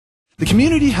The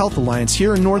Community Health Alliance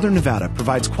here in Northern Nevada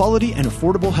provides quality and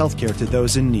affordable health care to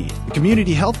those in need. The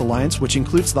Community Health Alliance, which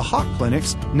includes the Hawk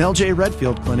Clinics, Nell J.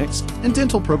 Redfield Clinics, and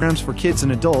dental programs for kids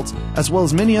and adults, as well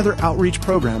as many other outreach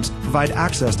programs, provide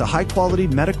access to high-quality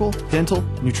medical, dental,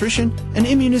 nutrition, and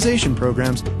immunization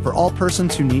programs for all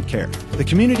persons who need care. The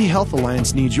Community Health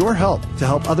Alliance needs your help to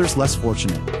help others less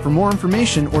fortunate. For more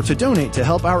information or to donate to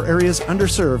help our areas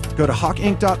underserved, go to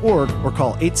hawkinc.org or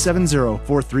call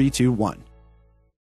 870-4321.